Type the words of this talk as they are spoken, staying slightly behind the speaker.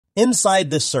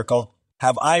Inside this circle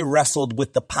have I wrestled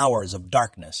with the powers of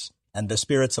darkness and the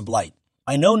spirits of light.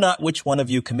 I know not which one of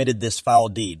you committed this foul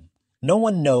deed. No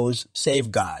one knows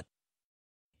save God.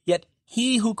 Yet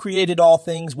he who created all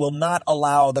things will not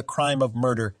allow the crime of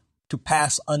murder to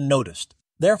pass unnoticed.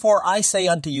 Therefore I say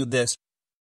unto you this,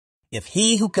 if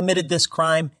he who committed this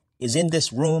crime is in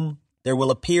this room, there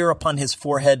will appear upon his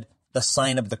forehead the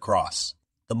sign of the cross,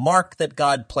 the mark that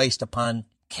God placed upon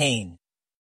Cain.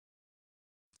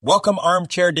 Welcome,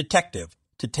 armchair detective,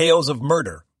 to Tales of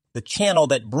Murder, the channel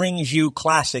that brings you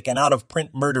classic and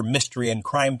out-of-print murder mystery and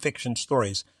crime fiction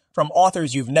stories from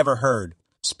authors you've never heard,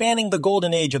 spanning the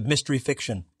golden age of mystery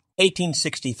fiction,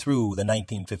 1860 through the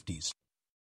 1950s.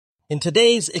 In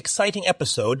today's exciting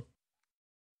episode,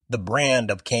 The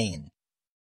Brand of Cain,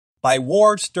 by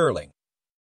Ward Sterling.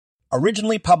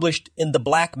 Originally published in The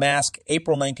Black Mask,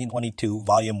 April 1922,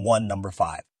 Volume 1, Number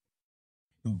 5.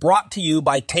 Brought to you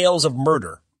by Tales of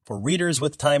Murder, for readers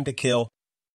with time to kill.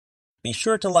 Be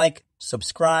sure to like,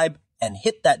 subscribe, and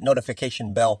hit that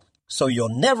notification bell so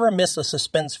you'll never miss a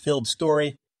suspense-filled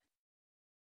story.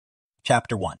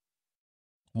 Chapter 1.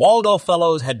 Waldo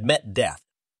Fellows had met death.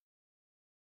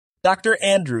 Dr.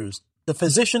 Andrews, the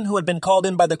physician who had been called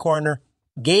in by the coroner,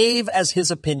 gave as his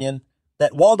opinion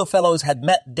that Waldo Fellows had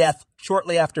met death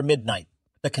shortly after midnight.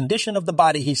 The condition of the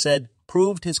body, he said,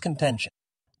 proved his contention.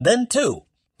 Then, too,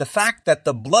 the fact that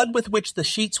the blood with which the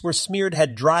sheets were smeared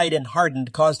had dried and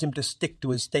hardened caused him to stick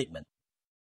to his statement.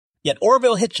 Yet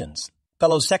Orville Hitchens,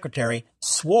 Fellows' secretary,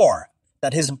 swore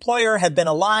that his employer had been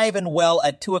alive and well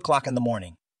at 2 o'clock in the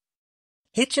morning.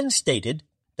 Hitchens stated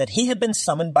that he had been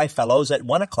summoned by Fellows at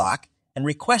 1 o'clock and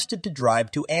requested to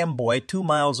drive to Amboy 2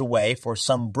 miles away for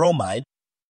some bromide.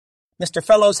 Mr.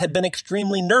 Fellows had been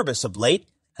extremely nervous of late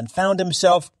and found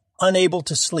himself unable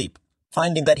to sleep,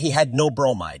 finding that he had no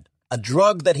bromide, a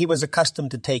drug that he was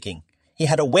accustomed to taking. He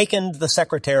had awakened the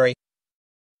secretary.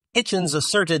 Hitchens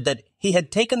asserted that he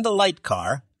had taken the light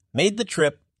car, made the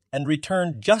trip, and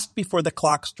returned just before the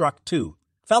clock struck 2.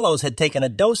 Fellows had taken a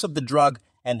dose of the drug,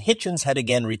 and Hitchens had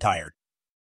again retired.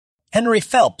 Henry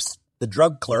Phelps, the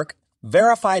drug clerk,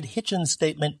 verified Hitchens'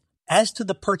 statement as to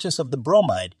the purchase of the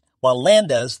bromide, while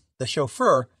Landez, the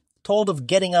chauffeur, told of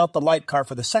getting out the light car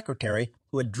for the secretary,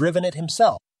 who had driven it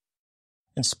himself.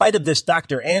 In spite of this,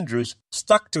 Dr. Andrews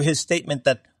stuck to his statement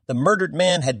that the murdered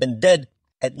man had been dead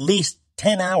at least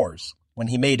 10 hours when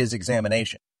he made his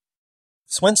examination.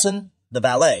 Swenson, the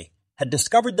valet, had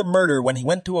discovered the murder when he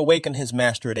went to awaken his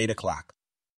master at 8 o'clock.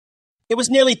 It was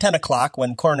nearly 10 o'clock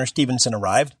when Coroner Stevenson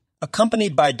arrived,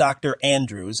 accompanied by Dr.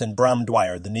 Andrews and Bram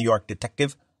Dwyer, the New York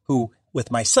detective, who,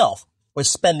 with myself, was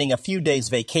spending a few days'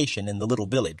 vacation in the little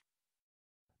village.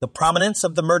 The prominence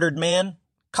of the murdered man,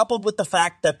 coupled with the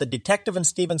fact that the detective and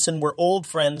Stevenson were old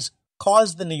friends,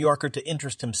 caused the New Yorker to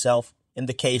interest himself in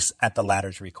the case at the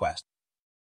latter's request.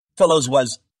 Fellows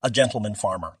was a gentleman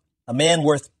farmer, a man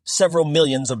worth several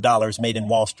millions of dollars made in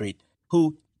Wall Street,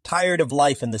 who, tired of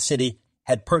life in the city,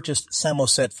 had purchased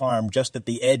Samoset Farm just at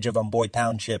the edge of Amboy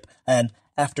Township, and,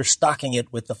 after stocking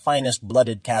it with the finest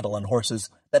blooded cattle and horses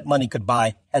that money could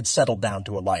buy, had settled down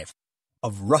to a life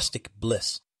of rustic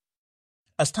bliss.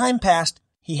 As time passed,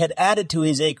 he had added to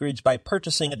his acreage by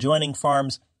purchasing adjoining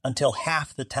farms until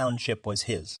half the township was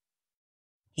his.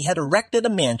 He had erected a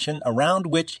mansion around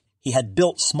which he had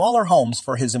built smaller homes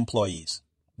for his employees.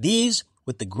 These,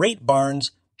 with the great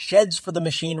barns, sheds for the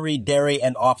machinery, dairy,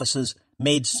 and offices,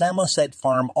 made Samoset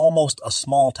Farm almost a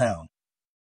small town.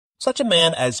 Such a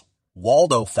man as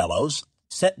Waldo Fellows,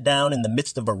 set down in the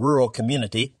midst of a rural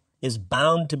community, is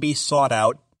bound to be sought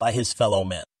out by his fellow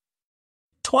men.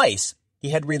 Twice he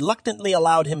had reluctantly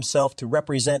allowed himself to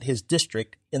represent his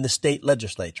district in the state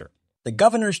legislature. The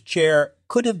governor's chair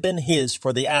could have been his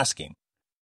for the asking.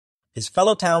 His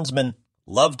fellow townsmen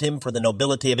loved him for the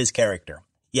nobility of his character,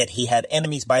 yet he had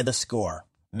enemies by the score,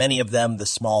 many of them the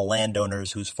small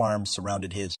landowners whose farms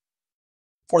surrounded his.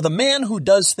 For the man who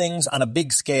does things on a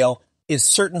big scale is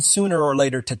certain sooner or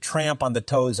later to tramp on the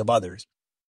toes of others.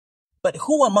 But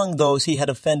who among those he had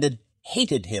offended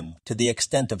hated him to the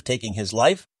extent of taking his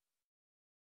life?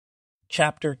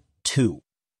 Chapter 2.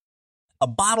 A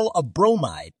bottle of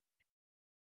bromide.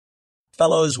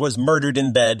 Fellows was murdered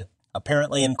in bed,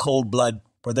 apparently in cold blood,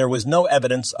 for there was no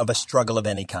evidence of a struggle of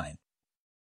any kind.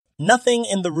 Nothing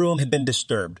in the room had been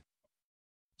disturbed.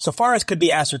 So far as could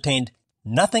be ascertained,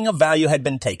 nothing of value had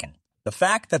been taken. The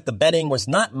fact that the bedding was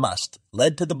not mussed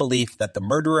led to the belief that the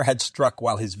murderer had struck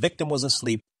while his victim was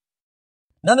asleep.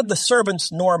 None of the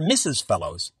servants nor Mrs.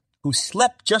 Fellows, who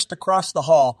slept just across the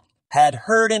hall, had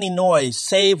heard any noise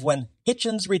save when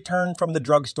Hitchens returned from the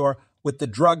drugstore with the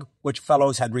drug which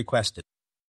Fellows had requested.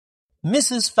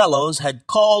 Mrs. Fellows had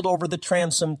called over the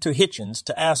transom to Hitchens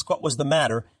to ask what was the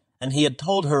matter, and he had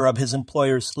told her of his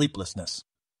employer's sleeplessness.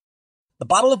 The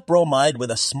bottle of bromide with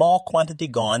a small quantity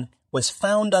gone was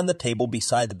found on the table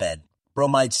beside the bed.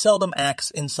 Bromide seldom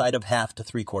acts inside of half to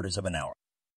 3/4 of an hour.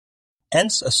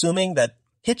 Hence, assuming that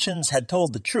Hitchens had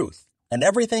told the truth, and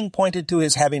everything pointed to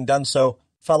his having done so,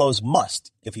 Fellows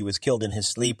must, if he was killed in his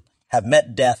sleep, have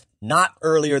met death not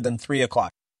earlier than 3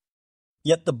 o'clock.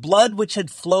 Yet the blood which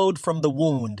had flowed from the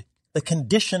wound, the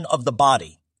condition of the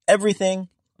body, everything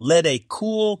led a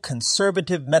cool,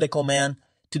 conservative medical man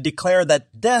to declare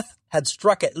that death had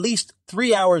struck at least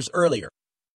 3 hours earlier.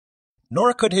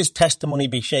 Nor could his testimony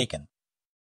be shaken.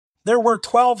 There were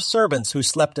 12 servants who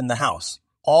slept in the house,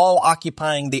 all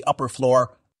occupying the upper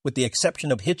floor, with the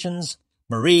exception of Hitchens,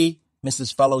 Marie,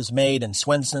 Mrs. Fellows' maid, and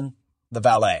Swenson, the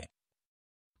valet.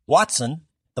 Watson,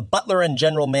 the butler and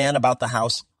general man about the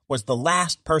house, was the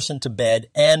last person to bed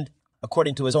and,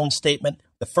 according to his own statement,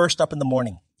 the first up in the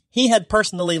morning. He had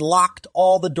personally locked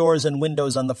all the doors and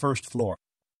windows on the first floor.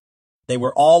 They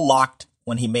were all locked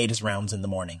when he made his rounds in the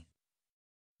morning.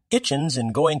 Hitchens,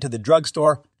 in going to the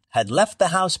drugstore, had left the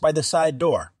house by the side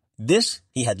door. This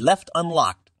he had left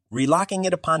unlocked, relocking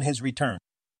it upon his return.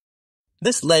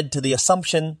 This led to the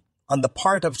assumption on the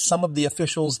part of some of the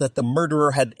officials that the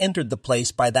murderer had entered the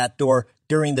place by that door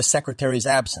during the secretary's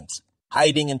absence,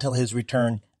 hiding until his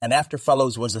return, and after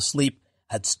Fellows was asleep,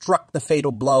 had struck the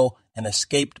fatal blow and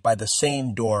escaped by the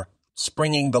same door,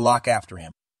 springing the lock after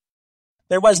him.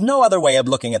 There was no other way of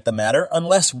looking at the matter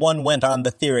unless one went on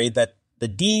the theory that the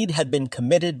deed had been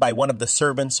committed by one of the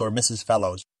servants or Mrs.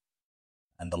 Fellows,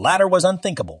 and the latter was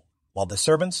unthinkable, while the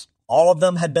servants, all of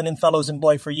them, had been in Fellows'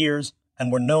 employ for years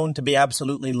and were known to be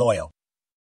absolutely loyal.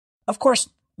 Of course,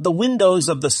 the windows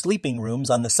of the sleeping rooms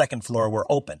on the second floor were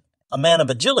open. A man of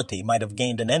agility might have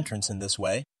gained an entrance in this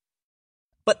way.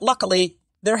 But luckily,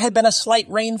 there had been a slight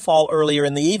rainfall earlier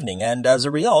in the evening, and as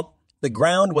a result, the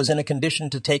ground was in a condition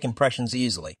to take impressions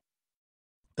easily.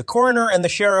 The coroner and the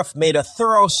sheriff made a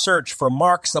thorough search for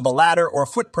marks of a ladder or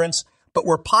footprints, but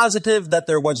were positive that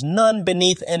there was none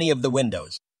beneath any of the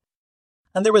windows.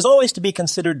 And there was always to be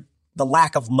considered the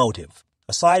lack of motive.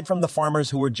 Aside from the farmers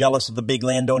who were jealous of the big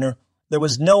landowner, there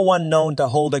was no one known to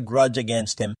hold a grudge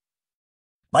against him.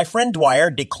 My friend Dwyer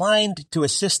declined to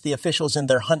assist the officials in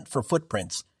their hunt for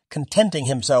footprints, contenting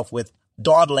himself with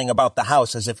dawdling about the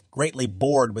house as if greatly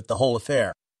bored with the whole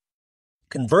affair.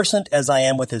 Conversant as I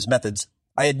am with his methods,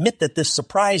 I admit that this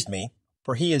surprised me,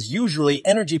 for he is usually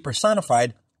energy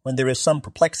personified when there is some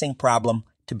perplexing problem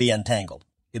to be untangled.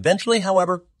 Eventually,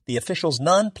 however, the officials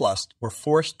nonplussed were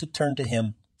forced to turn to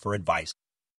him for advice.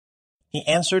 He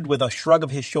answered with a shrug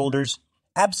of his shoulders,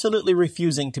 absolutely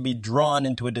refusing to be drawn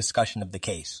into a discussion of the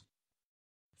case.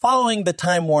 Following the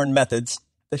time-worn methods,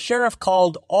 the sheriff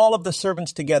called all of the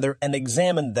servants together and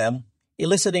examined them,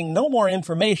 eliciting no more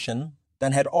information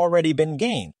than had already been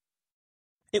gained.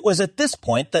 It was at this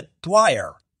point that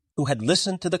Dwyer, who had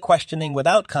listened to the questioning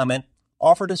without comment,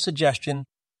 offered a suggestion.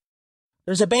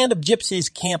 "There's a band of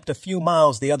gypsies camped a few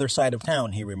miles the other side of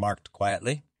town," he remarked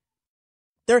quietly.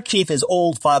 "Their chief is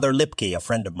old Father Lipki, a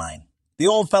friend of mine. The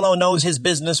old fellow knows his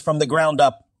business from the ground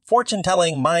up,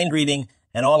 fortune-telling, mind-reading,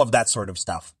 and all of that sort of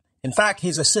stuff. In fact,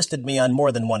 he's assisted me on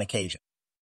more than one occasion.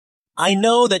 I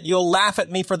know that you'll laugh at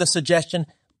me for the suggestion,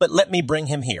 but let me bring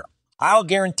him here. I'll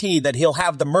guarantee that he'll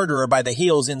have the murderer by the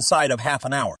heels inside of half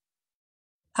an hour.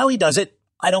 How he does it,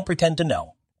 I don't pretend to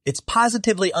know. It's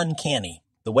positively uncanny,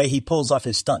 the way he pulls off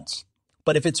his stunts.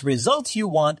 But if it's results you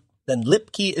want, then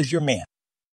Lipki is your man."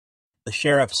 The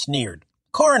sheriff sneered.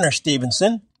 Coroner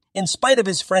Stevenson, in spite of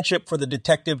his friendship for the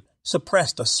detective,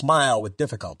 suppressed a smile with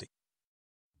difficulty.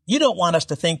 "You don't want us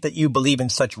to think that you believe in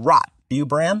such rot, do you,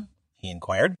 Bram?" he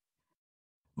inquired.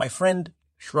 My friend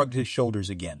shrugged his shoulders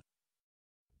again.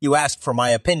 "You asked for my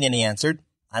opinion," he answered.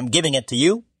 "I'm giving it to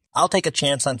you. I'll take a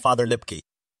chance on Father Lipki.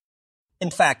 In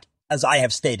fact, as I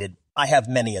have stated, I have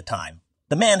many a time.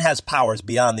 The man has powers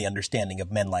beyond the understanding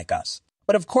of men like us.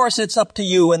 But of course it's up to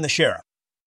you and the sheriff."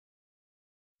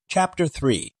 Chapter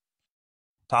 3.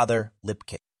 Father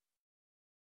Lipki.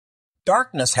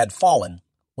 Darkness had fallen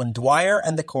when Dwyer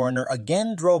and the coroner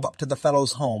again drove up to the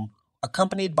Fellows' home,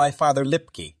 accompanied by Father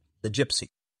Lipki, the gypsy.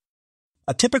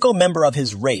 A typical member of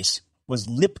his race was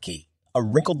Lipki, a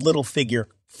wrinkled little figure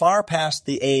far past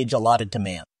the age allotted to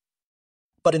man.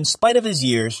 But in spite of his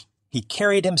years, he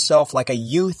carried himself like a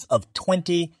youth of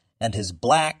 20, and his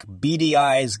black, beady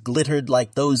eyes glittered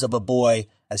like those of a boy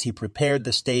as he prepared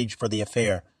the stage for the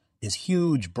affair, his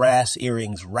huge brass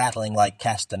earrings rattling like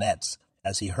castanets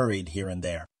as he hurried here and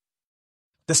there.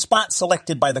 The spot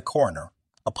selected by the coroner,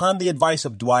 upon the advice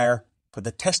of Dwyer, for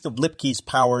the test of Lipki's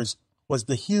powers was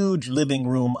the huge living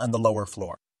room on the lower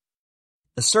floor.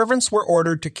 The servants were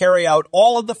ordered to carry out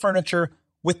all of the furniture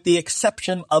with the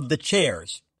exception of the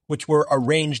chairs, which were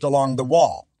arranged along the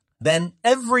wall. Then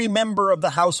every member of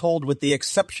the household, with the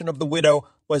exception of the widow,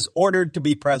 was ordered to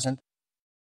be present.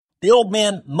 The old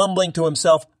man, mumbling to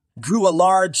himself, drew a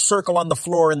large circle on the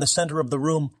floor in the center of the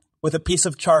room with a piece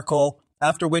of charcoal,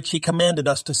 after which he commanded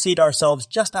us to seat ourselves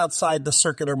just outside the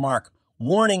circular mark,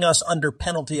 warning us under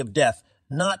penalty of death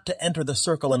not to enter the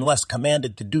circle unless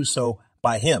commanded to do so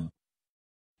by him.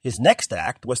 His next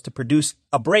act was to produce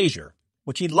a brazier,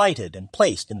 which he lighted and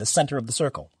placed in the center of the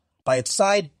circle. By its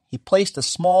side, he placed a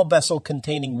small vessel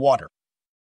containing water.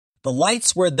 The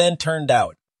lights were then turned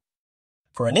out.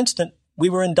 For an instant, we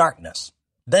were in darkness.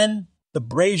 Then the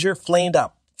brazier flamed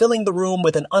up, filling the room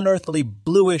with an unearthly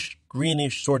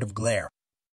bluish-greenish sort of glare.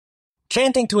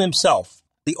 Chanting to himself,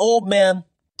 the old man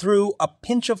threw a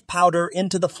pinch of powder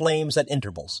into the flames at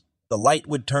intervals. The light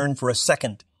would turn for a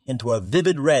second into a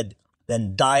vivid red,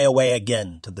 then die away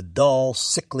again to the dull,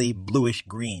 sickly, bluish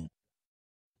green.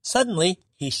 Suddenly,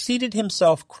 he seated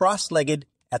himself cross-legged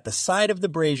at the side of the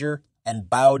brazier and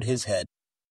bowed his head.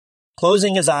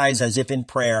 Closing his eyes as if in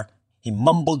prayer, he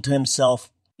mumbled to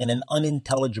himself in an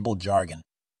unintelligible jargon.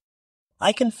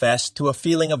 I confessed to a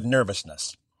feeling of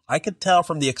nervousness. I could tell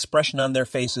from the expression on their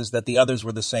faces that the others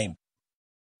were the same.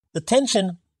 The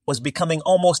tension was becoming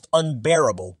almost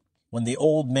unbearable when the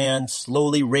old man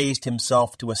slowly raised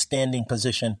himself to a standing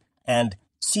position and,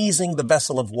 seizing the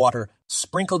vessel of water,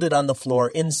 sprinkled it on the floor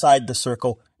inside the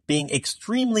circle, being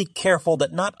extremely careful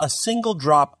that not a single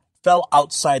drop fell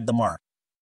outside the mark.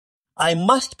 "I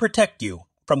must protect you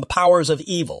from the powers of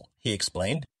evil," he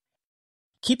explained.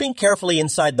 Keeping carefully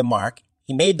inside the mark,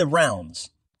 he made the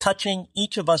rounds, touching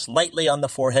each of us lightly on the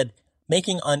forehead,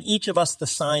 making on each of us the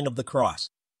sign of the cross.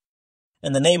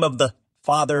 "In the name of the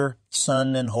Father,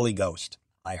 Son, and Holy Ghost,"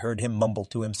 I heard him mumble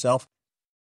to himself.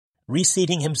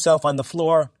 Reseating himself on the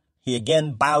floor, he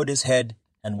again bowed his head,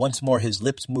 and once more his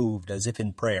lips moved as if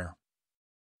in prayer.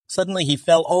 Suddenly he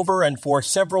fell over and for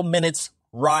several minutes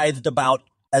writhed about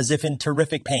as if in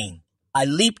terrific pain. I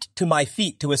leaped to my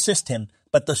feet to assist him,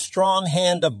 but the strong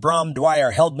hand of Brom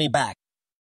Dwyer held me back.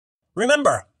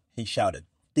 "Remember," he shouted,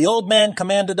 "the old man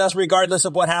commanded us, regardless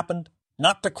of what happened,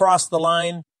 not to cross the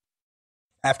line."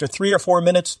 After 3 or 4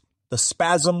 minutes, the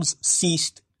spasms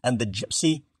ceased, and the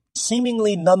gypsy,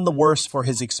 seemingly none the worse for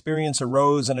his experience,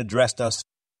 arose and addressed us.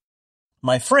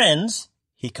 "My friends,"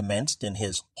 he commenced in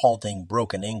his halting,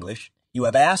 broken English, "you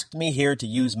have asked me here to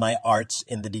use my arts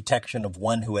in the detection of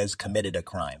one who has committed a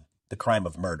crime, the crime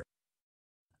of murder.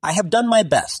 I have done my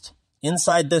best.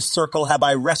 Inside this circle have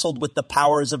I wrestled with the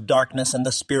powers of darkness and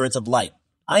the spirits of light.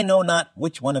 I know not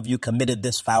which one of you committed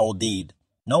this foul deed.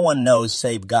 No one knows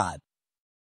save God.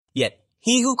 Yet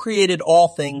he who created all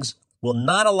things will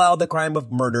not allow the crime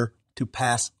of murder to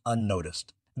pass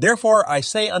unnoticed. Therefore I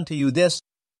say unto you this,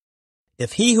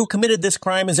 if he who committed this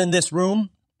crime is in this room,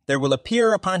 there will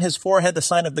appear upon his forehead the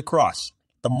sign of the cross,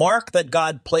 the mark that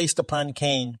God placed upon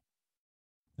Cain.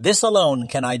 This alone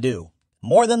can I do.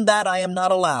 More than that I am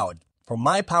not allowed, for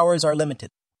my powers are limited."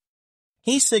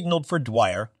 He signaled for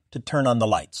Dwyer to turn on the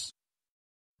lights.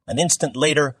 An instant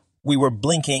later, we were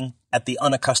blinking at the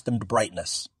unaccustomed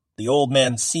brightness. The old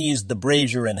man seized the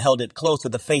brazier and held it close to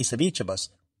the face of each of us,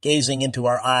 gazing into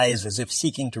our eyes as if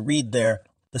seeking to read there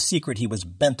the secret he was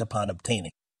bent upon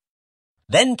obtaining.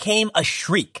 Then came a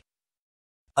shriek,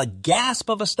 a gasp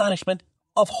of astonishment,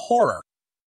 of horror,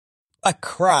 a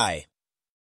cry.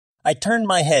 I turned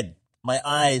my head, my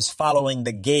eyes following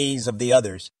the gaze of the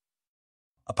others.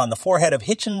 Upon the forehead of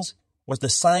Hitchens was the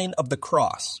sign of the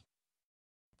cross.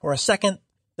 For a second,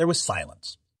 there was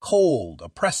silence, cold,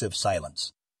 oppressive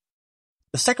silence.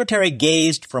 The secretary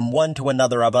gazed from one to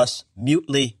another of us,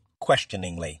 mutely,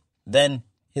 questioningly. Then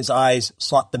his eyes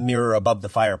sought the mirror above the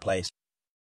fireplace.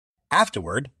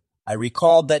 Afterward, I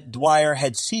recalled that Dwyer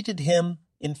had seated him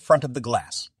in front of the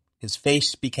glass. His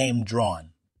face became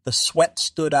drawn. The sweat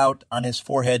stood out on his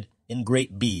forehead in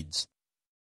great beads.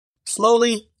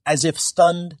 Slowly, as if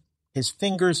stunned, his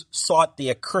fingers sought the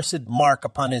accursed mark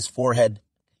upon his forehead.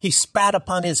 He spat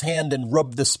upon his hand and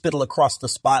rubbed the spittle across the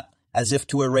spot as if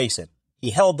to erase it. He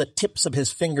held the tips of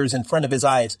his fingers in front of his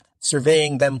eyes,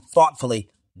 surveying them thoughtfully,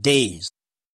 dazed.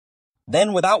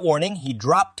 Then, without warning, he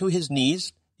dropped to his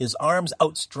knees, his arms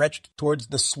outstretched towards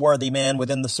the swarthy man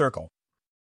within the circle.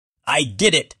 "I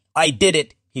did it! I did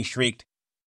it!" he shrieked.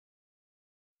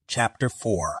 Chapter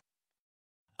 4.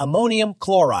 Ammonium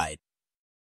Chloride.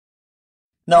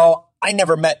 "No, I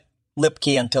never met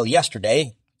Lipki until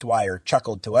yesterday," Dwyer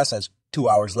chuckled to us as 2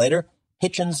 hours later,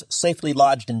 Hitchens safely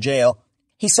lodged in jail,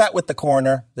 he sat with the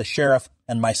coroner, the sheriff,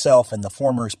 and myself in the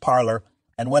former's parlor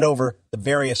and went over the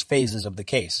various phases of the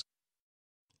case.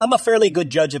 I'm a fairly good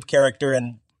judge of character,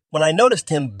 and when I noticed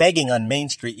him begging on Main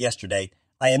Street yesterday,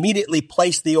 I immediately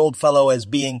placed the old fellow as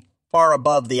being far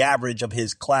above the average of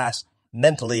his class,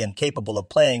 mentally and capable of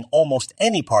playing almost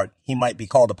any part he might be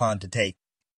called upon to take.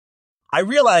 I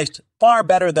realized far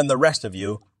better than the rest of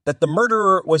you that the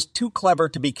murderer was too clever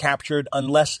to be captured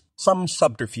unless some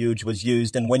subterfuge was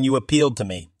used, and when you appealed to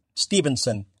me,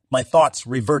 Stevenson, my thoughts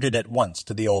reverted at once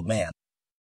to the old man.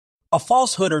 A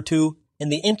falsehood or two in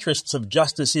the interests of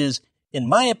justice is, in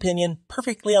my opinion,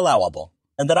 perfectly allowable,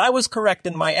 and that I was correct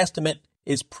in my estimate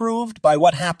is proved by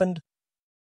what happened.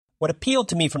 What appealed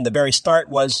to me from the very start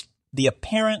was the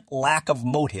apparent lack of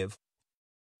motive.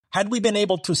 Had we been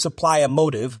able to supply a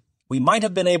motive, we might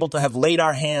have been able to have laid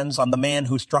our hands on the man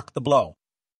who struck the blow.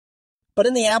 But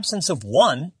in the absence of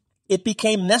one, it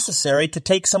became necessary to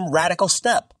take some radical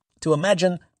step. To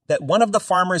imagine that one of the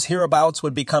farmers hereabouts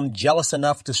would become jealous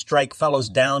enough to strike Fellows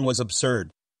down was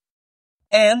absurd.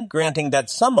 And, granting that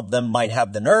some of them might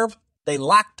have the nerve, they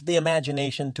lacked the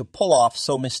imagination to pull off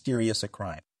so mysterious a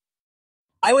crime.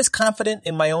 I was confident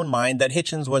in my own mind that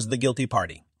Hitchens was the guilty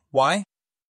party. Why?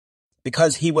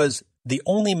 Because he was the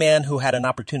only man who had an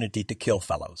opportunity to kill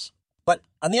Fellows. But,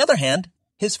 on the other hand,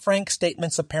 his frank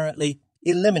statements apparently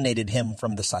eliminated him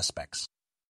from the suspects.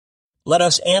 Let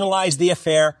us analyze the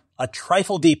affair a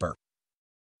trifle deeper.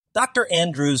 Dr.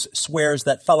 Andrews swears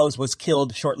that Fellows was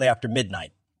killed shortly after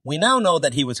midnight. We now know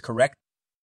that he was correct.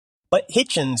 But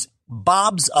Hitchens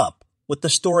bobs up with the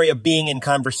story of being in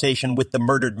conversation with the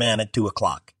murdered man at 2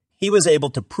 o'clock. He was able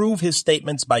to prove his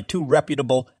statements by 2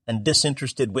 reputable and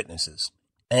disinterested witnesses,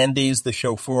 Andes, the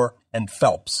chauffeur, and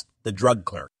Phelps, the drug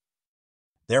clerk.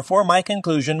 Therefore, my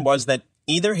conclusion was that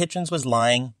either Hitchens was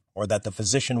lying or that the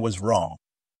physician was wrong.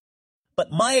 But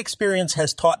my experience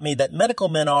has taught me that medical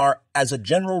men are, as a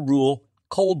general rule,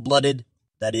 cold-blooded.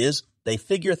 That is, they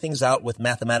figure things out with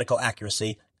mathematical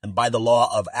accuracy and by the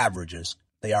law of averages.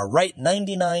 They are right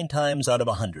 99 times out of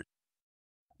 100.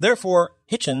 Therefore,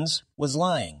 Hitchens was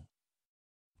lying.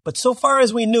 But so far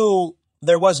as we knew,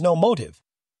 there was no motive.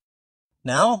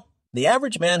 Now, the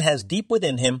average man has deep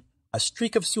within him a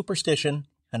streak of superstition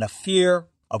and a fear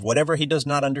of whatever he does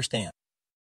not understand.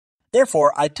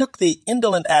 Therefore, I took the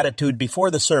indolent attitude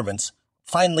before the servants,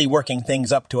 finally working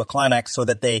things up to a climax so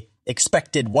that they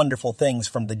expected wonderful things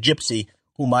from the Gypsy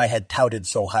whom I had touted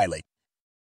so highly.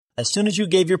 As soon as you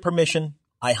gave your permission,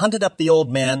 I hunted up the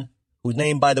old man, whose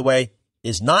name, by the way,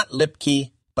 is not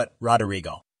Lipki, but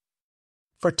Roderigo.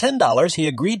 For $10, he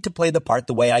agreed to play the part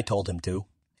the way I told him to,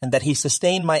 and that he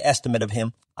sustained my estimate of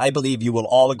him, I believe you will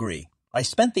all agree. I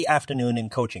spent the afternoon in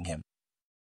coaching him.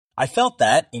 I felt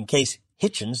that, in case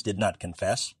Hitchens did not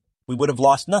confess, we would have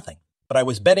lost nothing, but I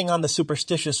was betting on the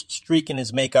superstitious streak in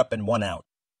his makeup and won out.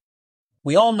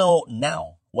 We all know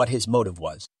now what his motive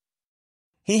was.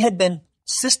 He had been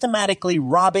systematically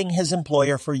robbing his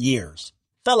employer for years.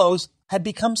 Fellows had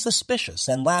become suspicious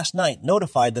and last night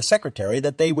notified the secretary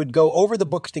that they would go over the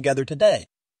books together today.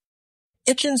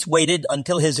 Hitchens waited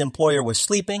until his employer was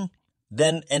sleeping,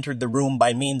 then entered the room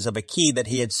by means of a key that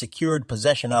he had secured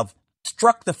possession of,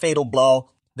 struck the fatal blow,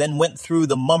 then went through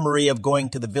the mummery of going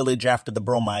to the village after the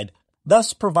bromide,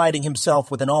 thus providing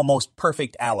himself with an almost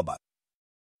perfect alibi.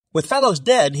 With Fellows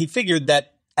dead, he figured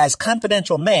that, as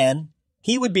confidential man,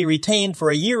 he would be retained for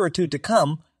a year or two to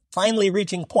come, finally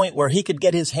reaching point where he could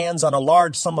get his hands on a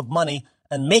large sum of money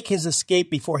and make his escape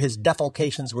before his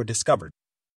defalcations were discovered.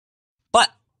 But,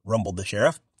 rumbled the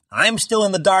sheriff, I'm still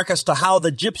in the dark as to how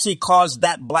the Gypsy caused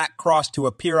that black cross to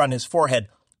appear on his forehead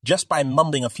just by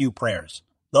mumbling a few prayers.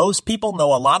 Those people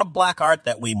know a lot of black art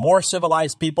that we more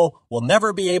civilized people will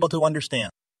never be able to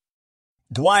understand.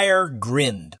 Dwyer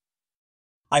grinned.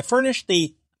 I furnished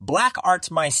the black arts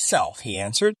myself, he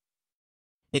answered.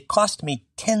 It cost me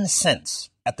 10 cents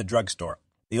at the drugstore.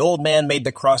 The old man made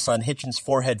the cross on Hitchens'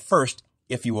 forehead first,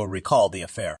 if you will recall the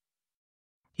affair.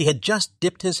 He had just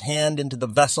dipped his hand into the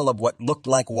vessel of what looked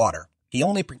like water. He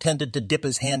only pretended to dip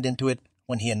his hand into it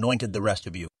when he anointed the rest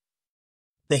of you.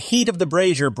 The heat of the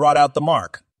brazier brought out the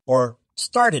mark, or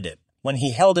started it, when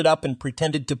he held it up and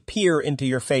pretended to peer into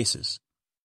your faces.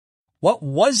 What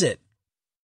was it?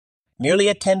 Merely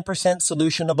a 10%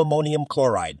 solution of ammonium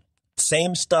chloride,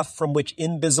 same stuff from which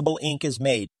invisible ink is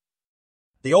made.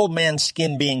 The old man's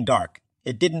skin being dark,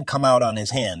 it didn't come out on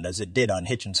his hand as it did on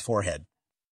Hitchens' forehead.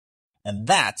 And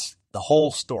that's the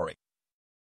whole story.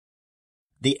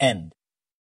 The end.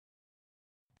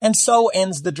 And so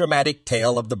ends the dramatic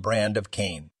tale of the brand of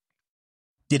Cain.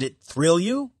 Did it thrill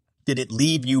you? Did it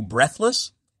leave you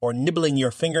breathless or nibbling your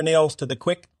fingernails to the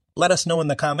quick? Let us know in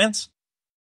the comments.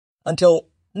 Until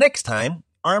Next time,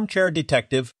 Armchair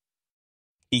Detective,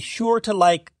 be sure to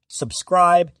like,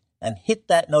 subscribe, and hit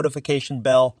that notification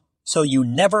bell so you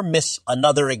never miss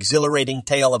another exhilarating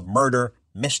tale of murder,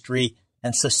 mystery,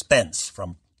 and suspense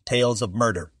from Tales of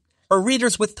Murder, for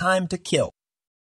readers with time to kill.